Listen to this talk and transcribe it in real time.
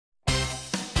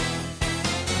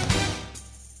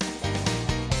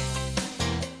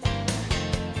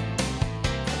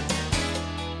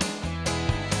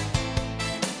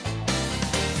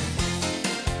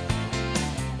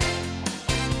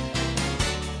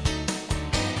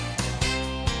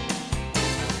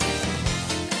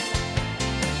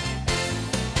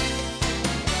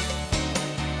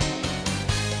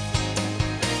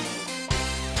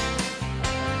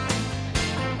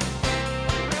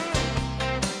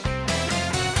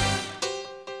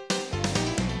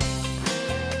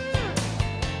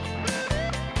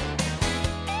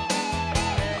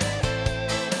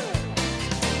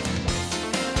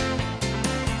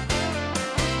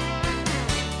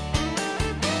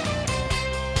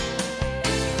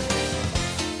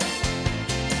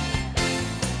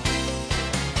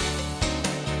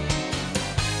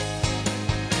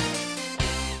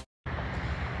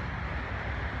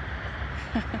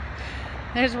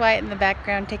There's Wyatt in the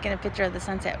background taking a picture of the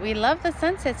sunset. We love the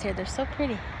sunsets here. They're so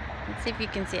pretty. Let's see if you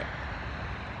can see it.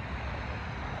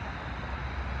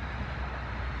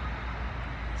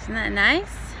 Isn't that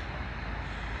nice?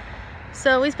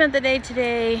 So we spent the day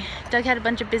today. Doug had a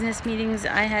bunch of business meetings.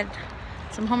 I had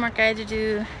some homework I had to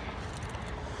do.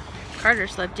 Carter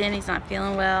slept in. He's not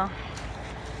feeling well.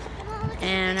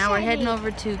 And now we're heading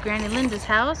over to Granny Linda's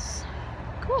house.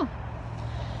 Cool.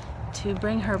 To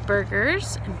bring her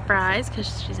burgers and fries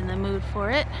because she's in the mood for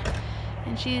it.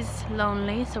 And she's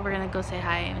lonely, so we're gonna go say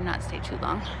hi and not stay too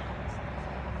long.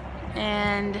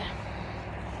 And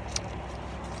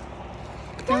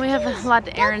then we have a lot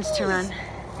of errands to run.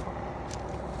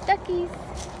 Duckies.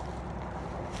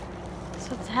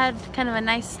 So it's had kind of a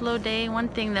nice slow day. One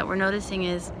thing that we're noticing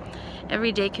is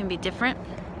every day can be different.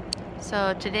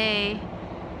 So today,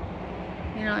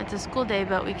 you know, it's a school day,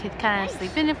 but we could kind of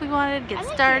sleep in if we wanted, get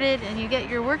started, and you get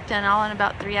your work done all in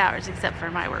about 3 hours, except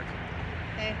for my work.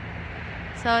 Okay.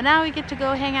 So now we get to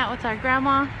go hang out with our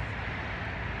grandma.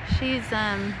 She's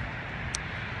a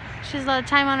lot of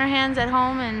time on her hands at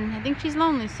home, and I think she's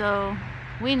lonely, so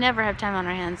we never have time on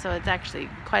our hands, so it's actually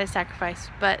quite a sacrifice,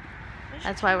 but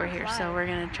that's why we're here. So we're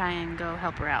gonna try and go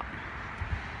help her out.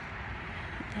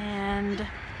 And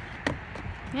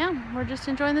yeah, we're just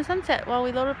enjoying the sunset while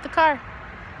we load up the car.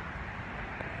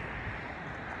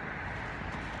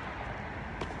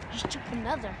 Just took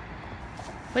another.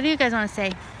 What do you guys want to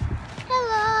say?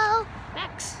 Hello,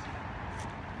 Max.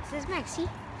 This is Maxie.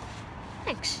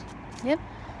 Max. Yep.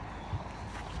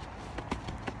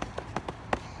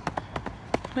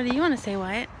 What do you want to say,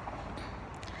 Wyatt?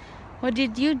 What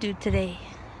did you do today?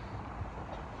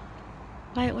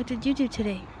 Wyatt, what did you do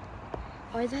today?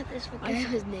 Oh, I thought this guy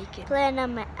was naked. Playing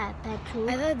on my iPad too.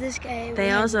 I thought this guy.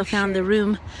 They also found the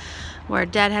room where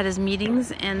Dad had his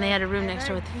meetings, and they had a room next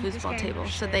door with a foosball table,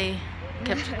 so they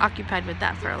kept occupied with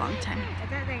that for a long time. I thought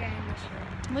that guy had the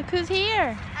shirt. Look who's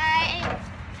here!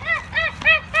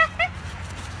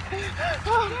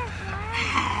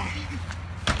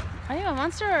 Are you a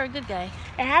monster or a good guy?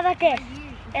 How about this?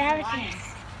 How about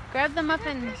this? Grab the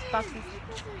muffin boxes.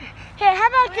 Here, how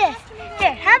about this?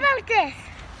 Here, how about this?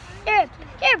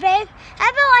 Here, babe. How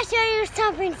about I show you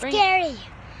something scary?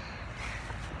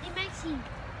 Hey, Maxie.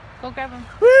 Go grab them.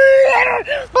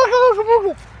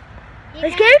 Are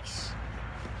you scared?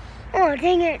 Oh,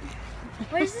 dang it.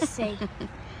 What does this say?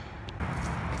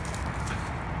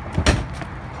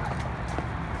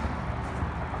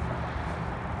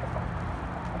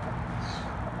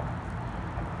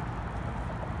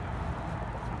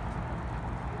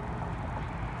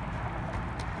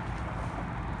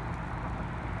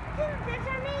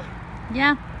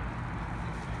 Yeah.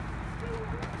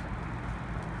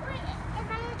 Wait,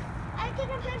 I take a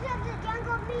picture of the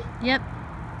jungle of me? Yep.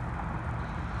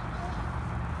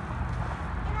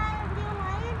 Am I a real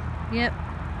lion? Yep.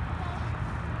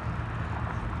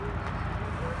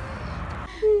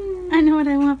 I know what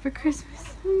I want for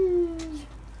Christmas.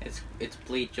 It's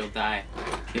bleach, you'll die.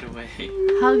 Get away.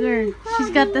 Hug her. She's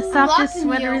got the softest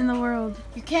sweater in the world.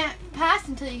 You can't pass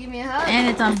until you give me a hug. And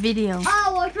it's on video.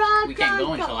 Oh, what's wrong? We can't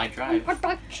go until I drive.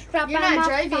 You're not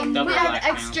driving. Double We have black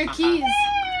extra man. keys.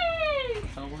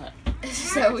 So what?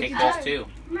 So we Take can those too.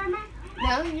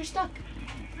 No, you're stuck.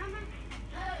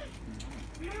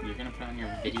 You're gonna put on your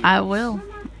video. I will.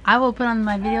 I will put on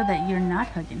my video that you're not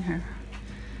hugging her.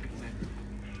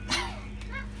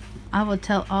 I will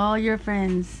tell all your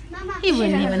friends. He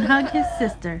wouldn't even hug his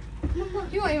sister.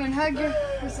 You won't even hug your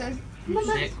sister.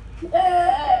 Sit.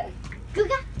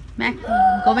 Mac,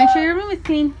 go make sure your room is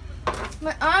clean.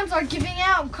 My arms are giving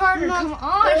out. Carter, come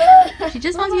on. She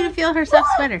just wants you to feel her soft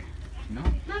sweater. No.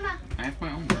 I have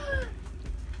my own.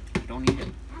 Don't need it.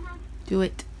 Do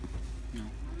it. No.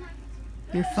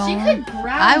 Your She phone. could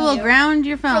ground I will you ground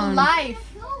your for phone. life.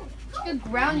 She could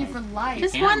ground you for life.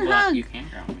 Just You one can't, but hug. You can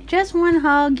ground me. Just one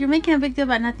hug. You're making a big deal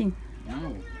about nothing.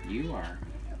 No, you are.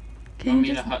 Can Want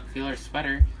you me just to feel her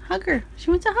sweater? hug her? She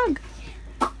wants a hug.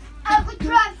 I would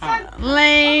try Huh.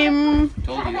 Lame.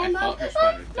 Told you I felt her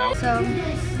sweater. That was So,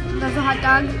 there's a hot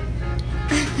dog.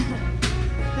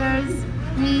 There's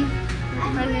me,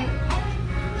 present.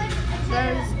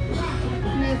 There's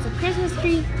me, it's a Christmas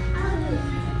tree.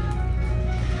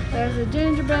 There's a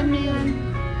gingerbread man.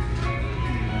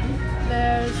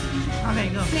 There's Okay,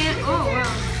 go. oh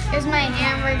wow. Here's my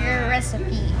hamburger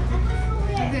recipe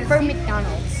for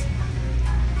McDonald's.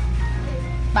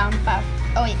 Bum, bum.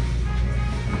 Oh wait.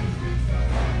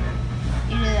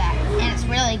 You do that, and it's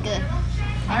really good.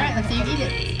 All right, let's see you eat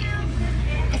it.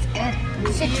 It's good.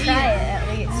 You should try it at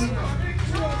least.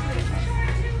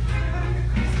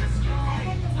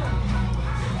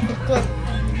 It's good.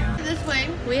 This this way.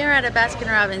 We are at a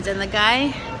Baskin Robbins and the guy,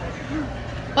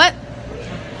 what?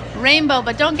 Rainbow,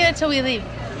 but don't get it till we leave.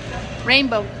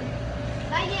 Rainbow.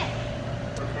 Not yet.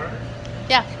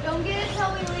 Yeah. Don't get it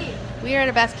till we leave. We are at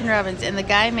a Baskin Robbins and the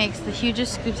guy makes the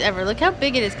hugest scoops ever. Look how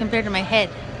big it is compared to my head.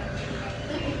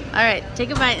 All right, take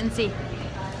a bite and see.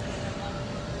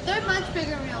 They're much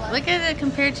bigger in real life. Look at it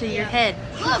compared to your head.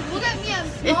 Look at me. I'm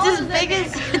It's smaller as than big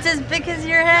it. as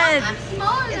your head. I'm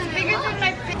smaller than It's bigger than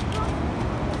my face.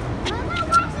 Mama,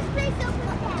 watch this place open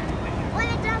up. When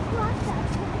it does cross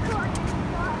us.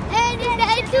 And it's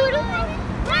a doodle.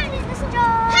 Run in the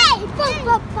store. Hey, bum,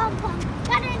 bum, bum, bum.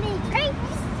 Got any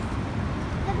grapes?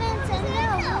 The man said no.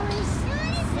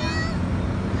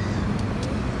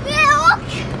 Milk.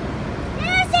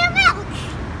 There's your milk.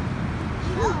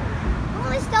 Oh,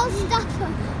 only sell stuff.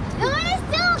 You only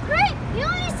sell grape. You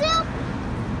only sell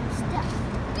stuff.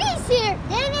 He's here.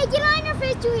 Then they get on your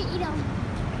face to eat them.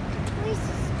 We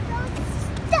sell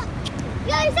stuff.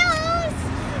 You only sell those.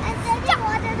 And then you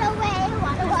water away.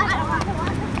 Water.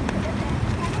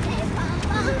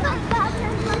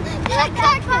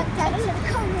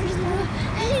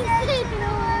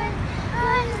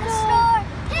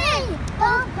 Hey,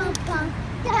 bum, bum, bum.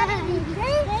 Got any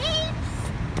grapes?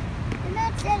 And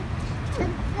that said,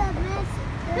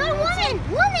 the woman.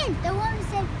 The woman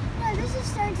said, no, this is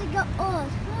starting to go old.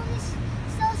 We only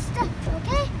sell stuff,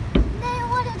 okay? And then I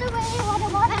wanted away, water.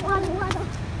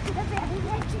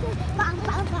 Bum,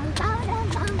 bum, bum, bum,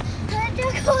 bum. And the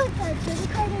cold to the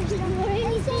corner, and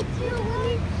he said to the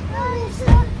woman,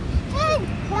 hey,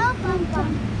 bum, bum,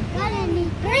 bum. Got any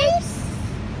grapes?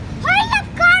 Hurry up,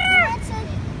 Carter! And I said,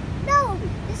 no,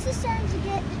 this is starting to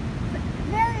get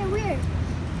very weird.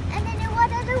 And then it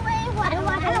went other way, water.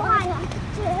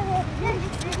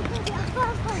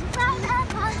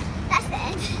 That's the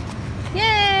end.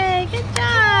 Yay, good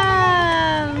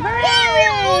job.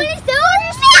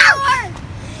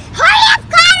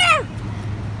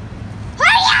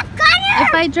 Hurry up, Carter!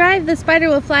 If I drive, the spider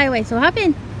will fly away, so hop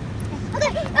in.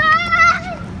 Okay.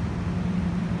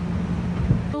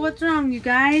 What's wrong, you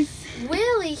guys?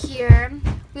 Willie here.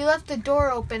 We left the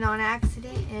door open on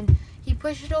accident, and he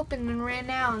pushed it open and ran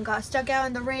out and got stuck out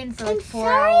in the rain for like 4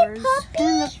 hours.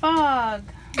 In the fog.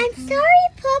 I'm sorry,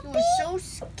 I puppy. was so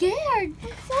scared.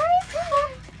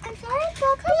 I'm sorry,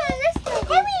 puppy. Come on, let's go.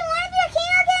 Hey, you want to be a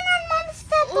king again on Mom's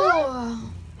step?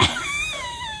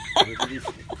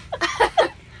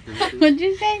 What'd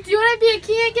you say? Do you want to be a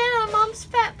king again on Mom's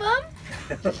fat bum?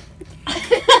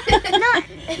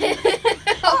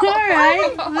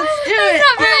 Alright, let's do it.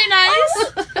 Not very nice.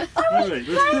 All right, let's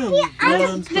do it.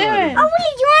 Let's do it. Oh,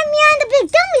 wait, you want me on the big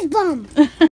dummy's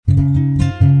bum?